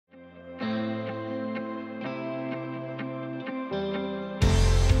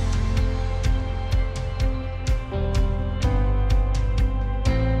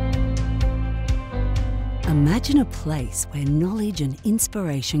Imagine a place where knowledge and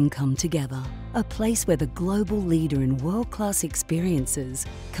inspiration come together. A place where the global leader in world-class experiences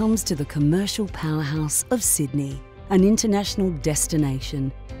comes to the commercial powerhouse of Sydney. An international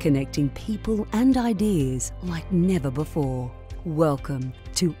destination connecting people and ideas like never before. Welcome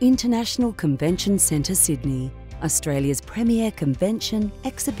to International Convention Centre Sydney, Australia's premier convention,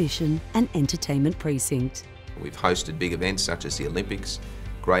 exhibition and entertainment precinct. We've hosted big events such as the Olympics,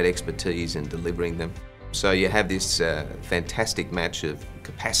 great expertise in delivering them. So you have this fantastic match of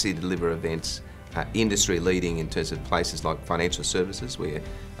capacity to deliver events, industry leading in terms of places like financial services. We're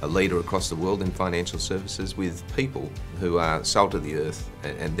a leader across the world in financial services with people who are salt of the earth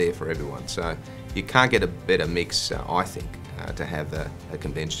and there for everyone. So you can't get a better mix, I think, to have a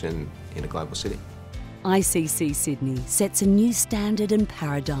convention in a global city. ICC Sydney sets a new standard and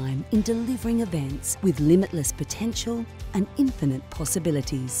paradigm in delivering events with limitless potential and infinite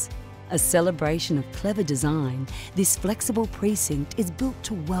possibilities. A celebration of clever design, this flexible precinct is built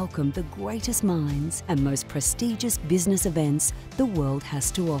to welcome the greatest minds and most prestigious business events the world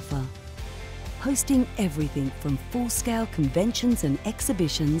has to offer. Hosting everything from full-scale conventions and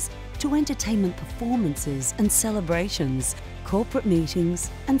exhibitions to entertainment performances and celebrations, corporate meetings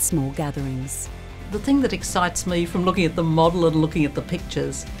and small gatherings. The thing that excites me from looking at the model and looking at the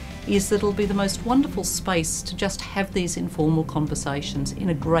pictures is that it'll be the most wonderful space to just have these informal conversations in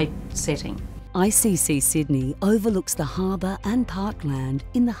a great setting. ICC Sydney overlooks the harbour and parkland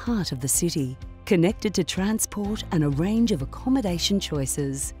in the heart of the city, connected to transport and a range of accommodation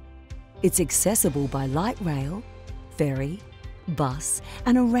choices. It's accessible by light rail, ferry, bus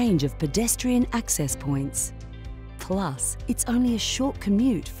and a range of pedestrian access points. Plus, it's only a short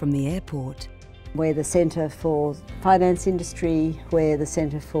commute from the airport. We're the centre for finance industry, we're the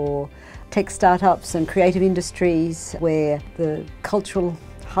centre for tech startups and creative industries, we're the cultural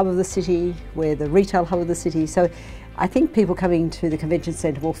hub of the city, we're the retail hub of the city. So I think people coming to the convention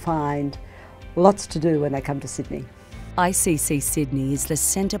centre will find lots to do when they come to Sydney. ICC Sydney is the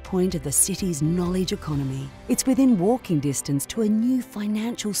centre point of the city's knowledge economy. It's within walking distance to a new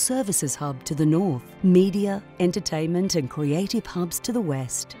financial services hub to the north, media, entertainment and creative hubs to the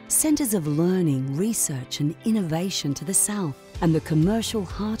west, centres of learning, research and innovation to the south, and the commercial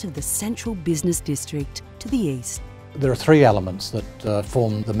heart of the central business district to the east. There are three elements that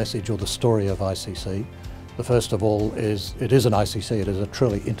form the message or the story of ICC. The first of all is it is an ICC, it is a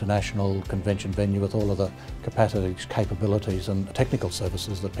truly international convention venue with all of the capacities, capabilities and technical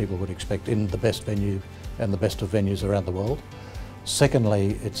services that people would expect in the best venue and the best of venues around the world.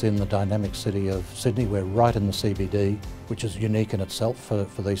 Secondly, it's in the dynamic city of Sydney. We're right in the CBD, which is unique in itself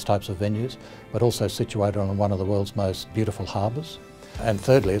for these types of venues, but also situated on one of the world's most beautiful harbours. And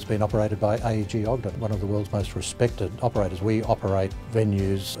thirdly, it's been operated by AEG Ogden, one of the world's most respected operators. We operate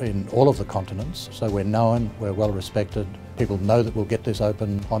venues in all of the continents, so we're known, we're well respected. People know that we'll get this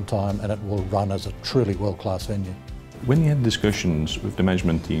open on time and it will run as a truly world-class venue. When we had discussions with the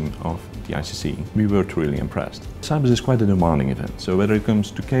management team of the ICC, we were truly impressed. Sibos is quite a demanding event, so whether it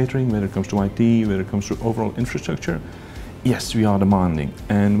comes to catering, whether it comes to IT, whether it comes to overall infrastructure, yes, we are demanding.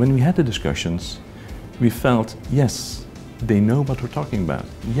 And when we had the discussions, we felt, yes, they know what we're talking about.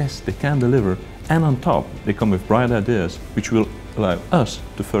 Yes, they can deliver, and on top, they come with bright ideas which will allow us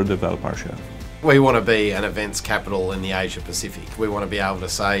to further develop our show. We want to be an events capital in the Asia Pacific. We want to be able to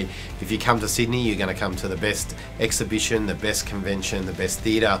say, if you come to Sydney, you're going to come to the best exhibition, the best convention, the best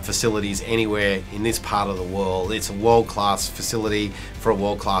theatre facilities anywhere in this part of the world. It's a world-class facility for a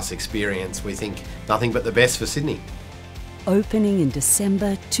world-class experience. We think nothing but the best for Sydney. Opening in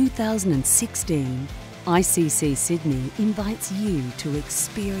December 2016, ICC Sydney invites you to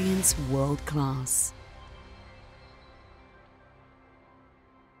experience world class.